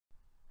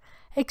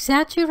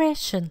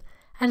Exaggeration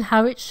and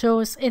how it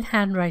shows in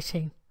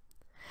handwriting.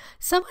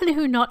 Someone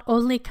who not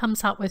only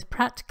comes up with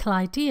practical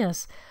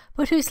ideas,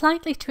 but who's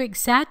likely to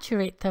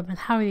exaggerate them and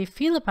how they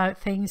feel about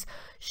things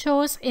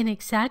shows in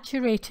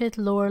exaggerated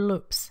lower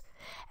loops.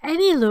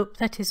 Any loop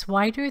that is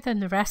wider than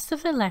the rest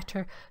of the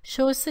letter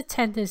shows the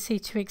tendency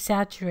to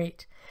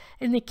exaggerate.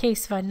 In the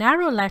case of a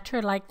narrow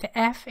letter like the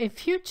F in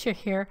future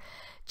here,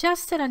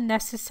 just an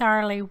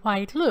unnecessarily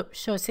wide loop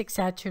shows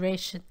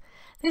exaggeration.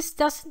 This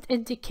doesn't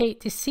indicate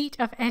deceit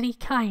of any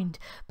kind,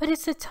 but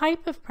it's the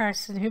type of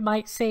person who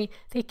might say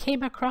they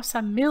came across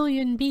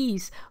 1,000,000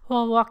 bees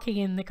while walking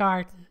in the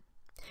garden.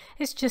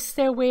 It's just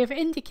their way of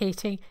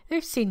indicating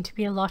there's seen to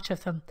be a lot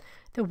of them.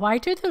 The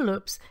wider the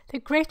loops, the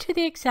greater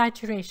the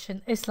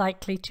exaggeration is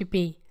likely to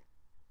be.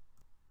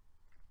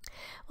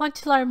 Want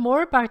to learn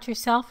more about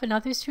yourself and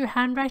others through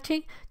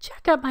handwriting?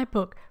 Check out my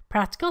book,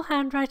 Practical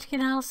Handwriting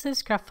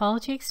Analysis,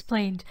 Graphology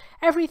Explained,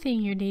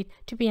 Everything You Need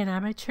to be an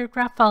Amateur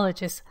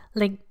Graphologist,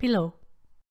 linked below.